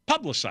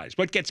publicized.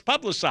 What gets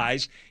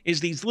publicized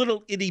is these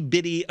little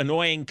itty-bitty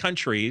annoying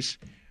countries,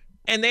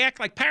 and they act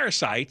like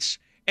parasites,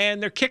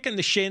 and they're kicking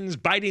the shins,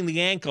 biting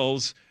the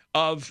ankles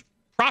of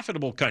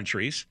profitable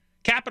countries,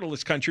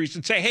 capitalist countries,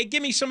 and say, hey,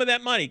 give me some of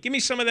that money. Give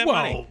me some of that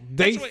money. Well,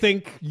 they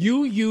think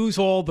you use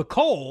all the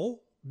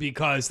coal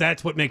because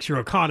that's what makes your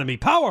economy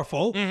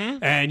powerful,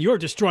 and you're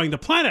destroying the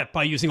planet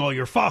by using all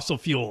your fossil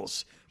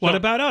fuels. What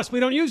about us?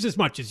 We don't use as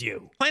much as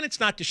you. Planet's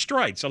not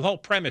destroyed, so the whole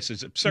premise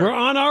is absurd. We're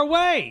on our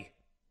way.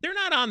 They're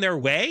not on their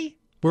way.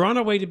 We're on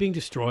our way to being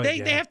destroyed. They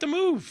have to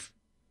move.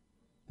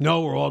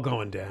 No, we're all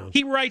going down.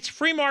 He writes,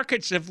 free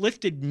markets have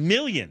lifted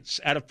millions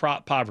out of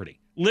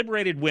poverty,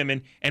 liberated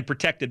women, and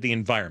protected the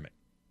environment.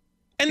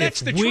 And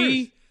that's the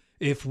truth.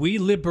 If we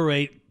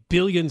liberate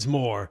billions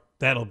more,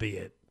 that'll be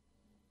it.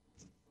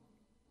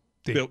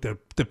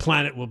 The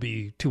planet will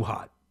be too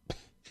hot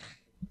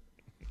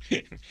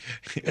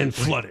and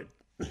flooded.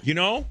 You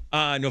know,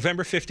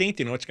 November 15th,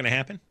 you know what's going to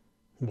happen?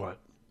 What?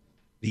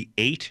 The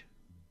 8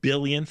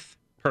 billionth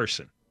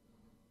person.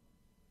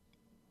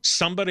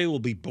 Somebody will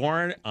be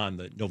born on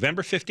the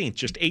November 15th,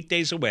 just 8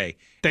 days away.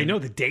 They know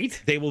the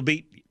date? They will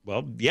be,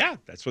 well, yeah,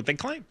 that's what they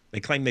claim. They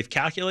claim they've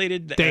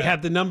calculated. They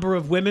have the number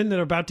of women that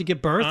are about to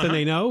give birth, and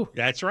they know?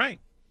 That's right.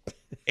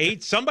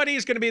 Somebody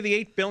is going to be the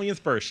 8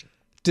 billionth person.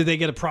 Do they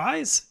get a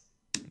prize?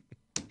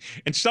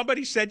 And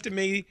somebody said to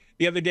me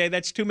the other day,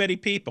 that's too many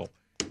people.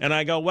 And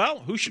I go, well,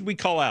 who should we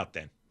call out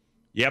then?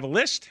 You have a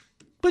list?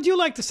 But you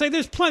like to say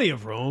there's plenty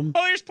of room.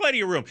 Oh, there's plenty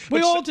of room.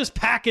 We all just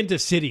pack into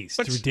cities.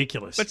 It's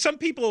ridiculous. But some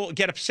people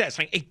get upset. It's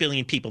like 8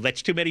 billion people.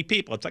 That's too many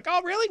people. It's like,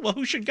 oh, really? Well,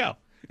 who should go?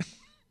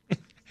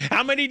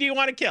 How many do you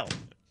want to kill?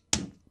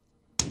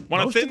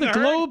 Most of the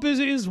globe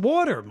is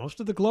water.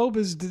 Most of the globe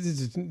is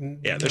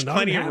yeah, there's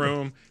plenty of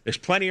room. There's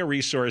plenty of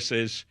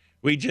resources.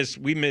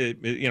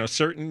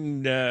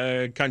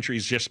 Certain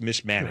countries just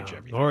mismanage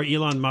everything. Or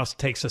Elon Musk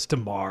takes us to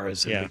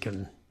Mars and we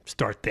can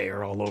start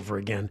there all over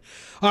again.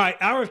 All right,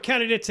 Hour of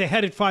Candidates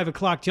ahead at 5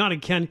 o'clock. John and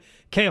Ken,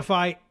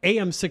 KFI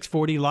AM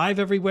 640, live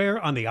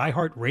everywhere on the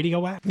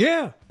iHeartRadio app.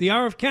 Yeah, the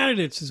Hour of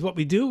Candidates is what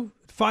we do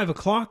at 5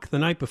 o'clock the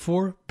night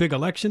before big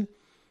election.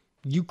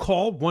 You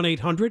call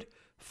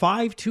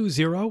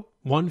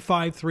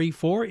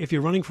 1-800-520-1534. If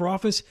you're running for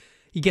office,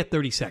 you get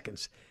 30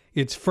 seconds.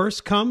 It's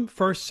first come,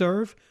 first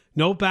serve.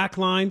 No back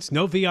lines,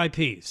 no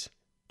VIPs.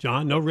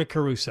 John, no Rick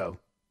Caruso.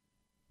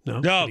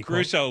 No,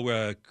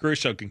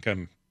 Caruso can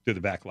come through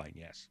the back line,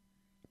 yes.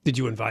 Did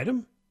you invite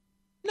him?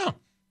 No.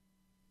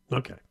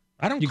 Okay.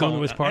 I don't. You going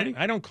to his party?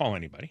 I don't call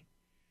anybody.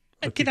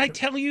 Okay. Did I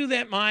tell you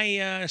that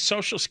my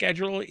social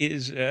schedule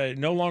is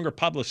no longer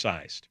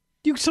publicized?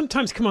 You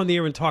sometimes come on the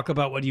air and talk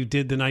about what you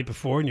did the night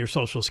before in your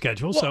social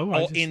schedule.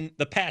 In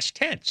the past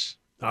tense.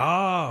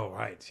 Oh,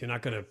 right. So you're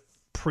not going to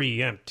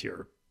preempt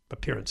your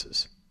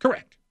appearances.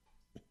 Correct.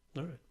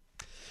 All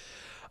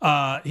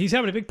right. He's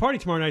having a big party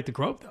tomorrow night at the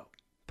Grove, though.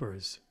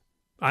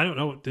 I don't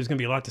know. There's going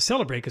to be a lot to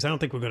celebrate because I don't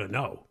think we're going to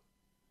know.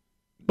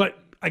 But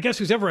I guess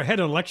who's ever ahead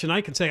on election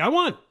night can say, I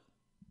won.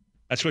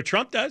 That's what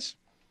Trump does.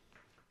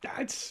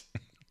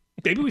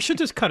 Maybe we should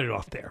just cut it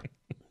off there.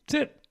 That's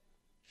it.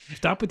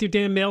 Stop with your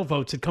damn mail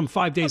votes that come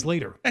 5 days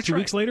later. That's 2 right.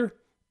 weeks later?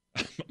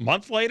 A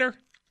month later?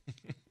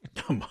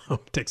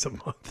 It takes a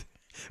month.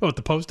 Oh, at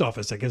the post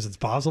office, I guess it's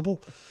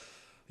possible.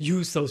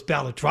 use those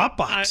ballot drop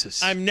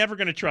boxes. I'm never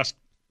going to trust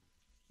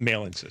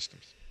mail-in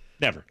systems.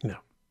 Never. No.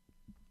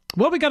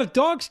 Well, we got a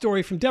dog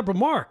story from Deborah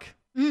Mark.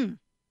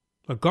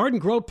 A Garden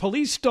Grove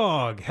police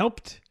dog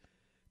helped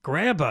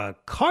grab a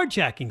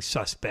carjacking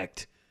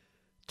suspect.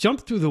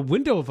 Jumped through the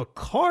window of a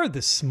car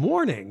this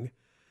morning.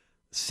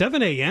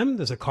 7 a.m.,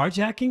 there's a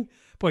carjacking?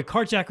 Boy,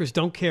 carjackers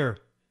don't care.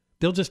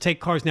 They'll just take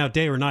cars now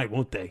day or night,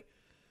 won't they?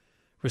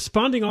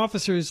 Responding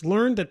officers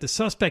learned that the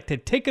suspect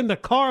had taken the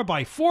car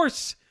by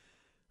force,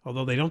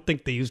 although they don't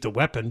think they used a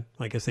weapon.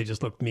 I guess they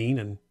just looked mean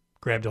and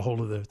grabbed a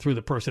hold of threw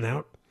the person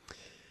out.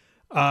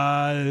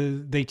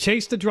 They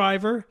chased the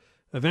driver,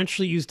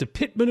 eventually used a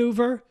pit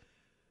maneuver.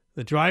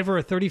 The driver,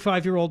 a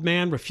 35-year-old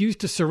man, refused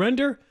to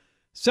surrender,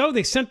 so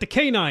they sent the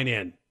canine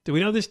in. Do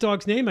we know this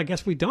dog's name? I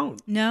guess we don't.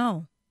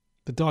 No.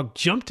 The dog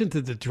jumped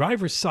into the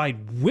driver's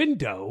side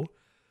window.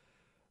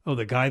 Oh,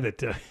 the guy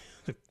that...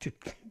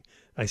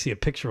 I see a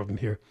picture of him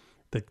here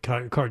that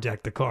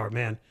carjacked the car.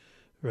 Man,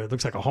 it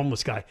looks like a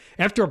homeless guy.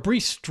 After a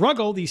brief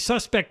struggle, the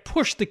suspect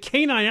pushed the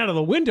canine out of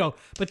the window,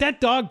 but that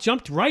dog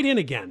jumped right in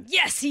again.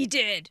 Yes, he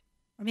did.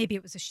 Or maybe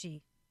it was a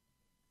she.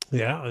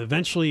 Yeah,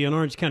 eventually an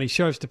Orange County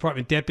Sheriff's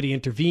Department deputy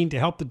intervened to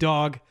help the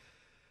dog.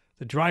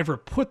 The driver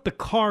put the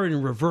car in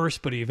reverse,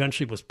 but he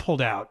eventually was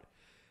pulled out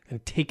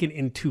and taken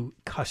into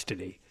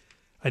custody.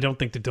 I don't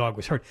think the dog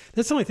was hurt.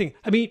 That's the only thing.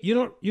 I mean,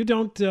 you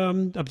don't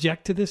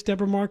object to this,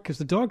 Deborah Mark, because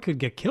the dog could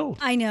get killed.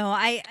 I know.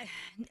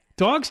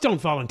 Dogs don't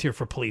volunteer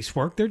for police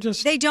work.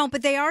 They don't,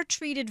 but they are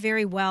treated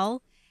very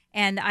well.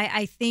 And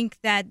I think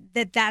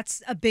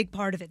that's a big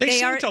part of it. They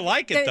seem to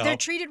like it, though. They're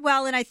treated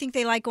well, and I think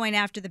they like going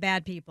after the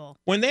bad people.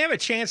 When they have a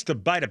chance to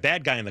bite a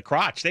bad guy in the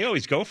crotch, they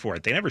always go for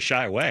it. They never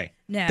shy away.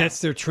 No.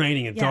 That's their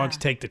training, and dogs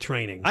take the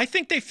training. I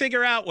think they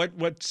figure out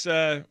what's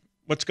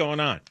going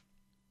on.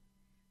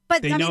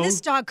 But, I mean,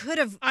 this dog could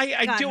have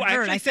gotten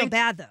hurt. I feel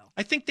bad, though.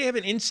 I think they have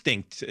an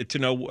instinct to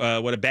know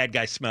what a bad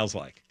guy smells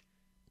like.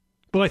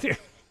 Well, I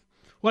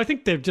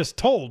think they're just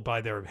told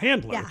by their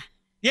handler.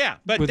 Yeah,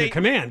 but with the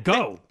command,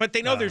 go. But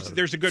they know there's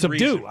a good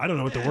subdue. reason. I don't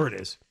know what the word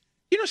is.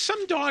 You know,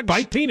 some dogs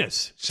bite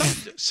penis.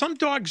 Some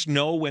dogs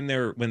know when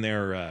their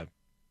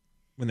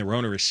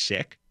owner is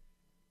sick.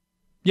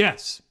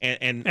 Yes,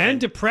 and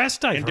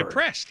depressed. I've heard.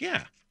 Depressed.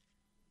 Yeah.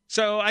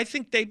 So I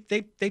think they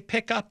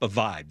pick up a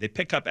vibe. They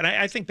pick up, and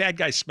I think bad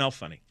guys smell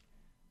funny.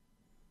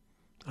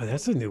 Oh,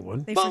 that's a new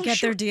one. They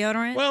forget their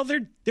deodorant. Well,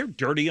 they're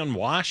dirty,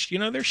 unwashed. You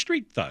know, they're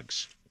street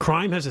thugs.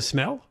 Crime has a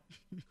smell?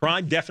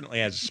 Crime definitely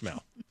has a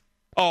smell.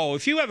 Oh,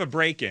 if you have a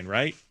break-in,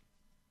 right?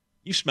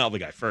 You smell the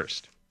guy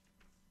first.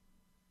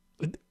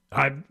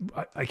 I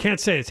can't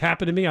say it's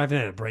happened to me. I haven't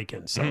had a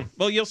break-in. So,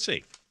 well, you'll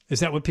see. Is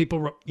that what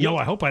people? No,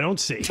 I hope I don't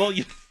see. Well,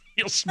 you'll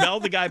smell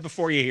the guy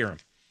before you hear him.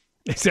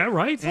 Is that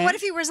right? Well, what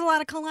if he wears a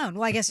lot of cologne?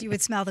 Well, I guess you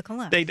would smell the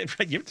cologne.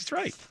 That's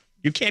right.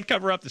 You can't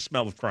cover up the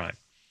smell of crime.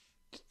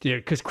 Yeah,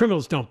 because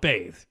criminals don't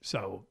bathe,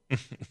 so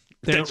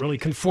they don't really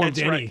conform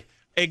to any. Right.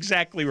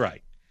 Exactly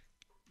right.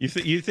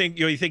 You think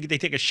they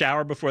take a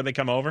shower before they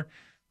come over?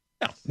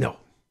 No.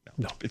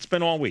 It's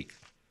been all week.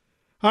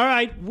 All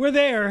right, we're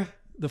there.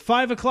 The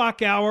 5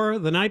 o'clock hour,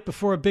 the night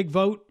before a big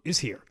vote, is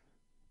here.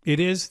 It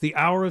is the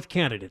hour of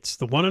candidates,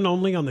 the one and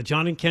only on the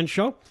John and Ken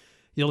Show.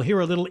 You'll hear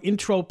a little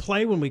intro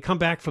play when we come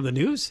back from the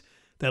news.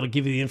 That'll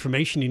give you the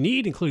information you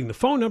need, including the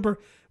phone number,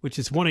 which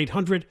is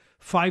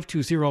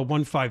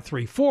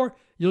 1-800-520-1534.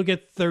 You'll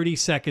get 30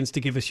 seconds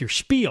to give us your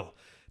spiel.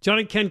 John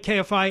and Ken,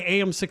 KFI,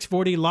 AM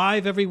 640,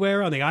 live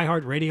everywhere on the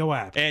iHeartRadio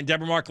app. And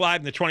Deborah Mark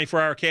live in the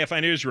 24-hour KFI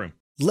newsroom.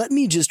 "Let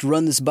me just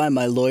run this by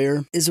my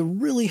lawyer" is a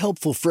really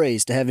helpful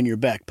phrase to have in your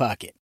back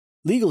pocket.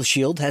 Legal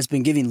Shield has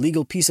been giving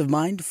legal peace of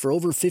mind for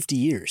over 50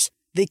 years.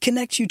 They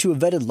connect you to a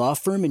vetted law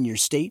firm in your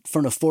state for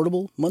an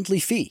affordable monthly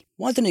fee.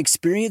 Want an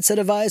experienced set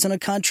of eyes on a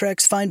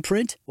contract's fine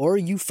print? Or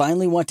you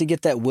finally want to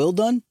get that will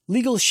done?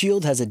 Legal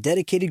Shield has a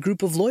dedicated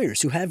group of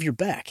lawyers who have your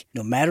back,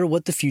 no matter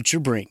what the future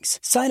brings.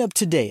 Sign up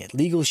today at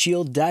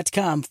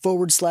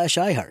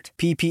LegalShield.com/iHeart.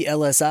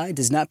 PPLSI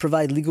does not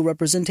provide legal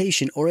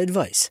representation or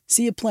advice.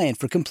 See a plan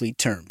for complete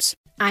terms.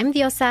 I'm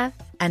Diosa.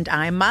 And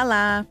I'm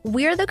Mala.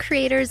 We're the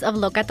creators of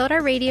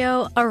Locatora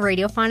Radio, a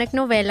radiophonic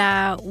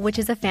novela, which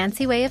is a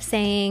fancy way of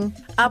saying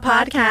a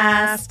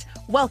podcast.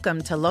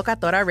 Welcome to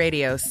Locatora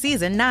Radio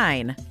Season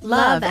 9.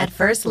 Love at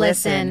First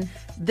Listen.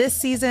 This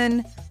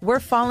season, we're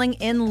falling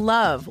in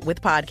love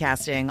with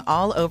podcasting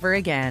all over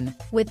again.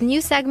 With new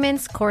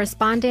segments,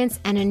 correspondence,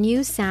 and a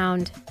new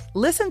sound.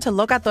 Listen to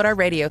Locatora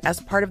Radio as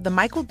part of the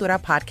My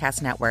Cultura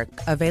Podcast Network.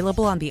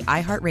 Available on the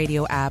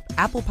iHeartRadio app,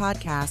 Apple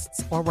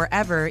Podcasts, or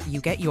wherever you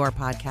get your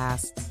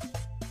podcasts.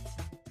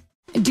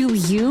 Do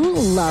you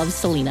love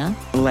Selena?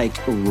 Like,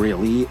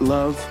 really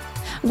love?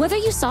 Whether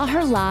you saw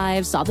her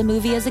live, saw the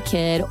movie as a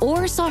kid,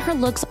 or saw her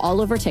looks all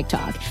over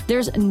TikTok,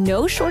 there's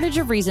no shortage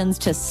of reasons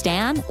to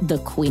stan the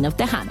Queen of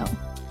Tejano.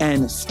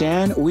 And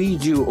Stan, we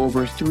do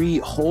over 3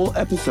 whole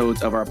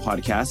episodes of our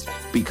podcast,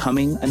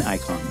 Becoming an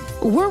Icon.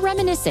 We're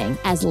reminiscing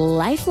as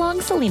lifelong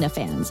Selena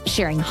fans,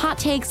 sharing hot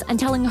takes and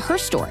telling her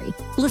story.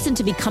 Listen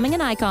to Becoming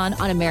an Icon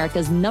on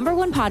America's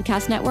 #1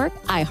 podcast network,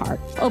 iHeart.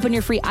 Open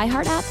your free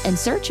iHeart app and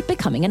search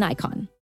Becoming an Icon.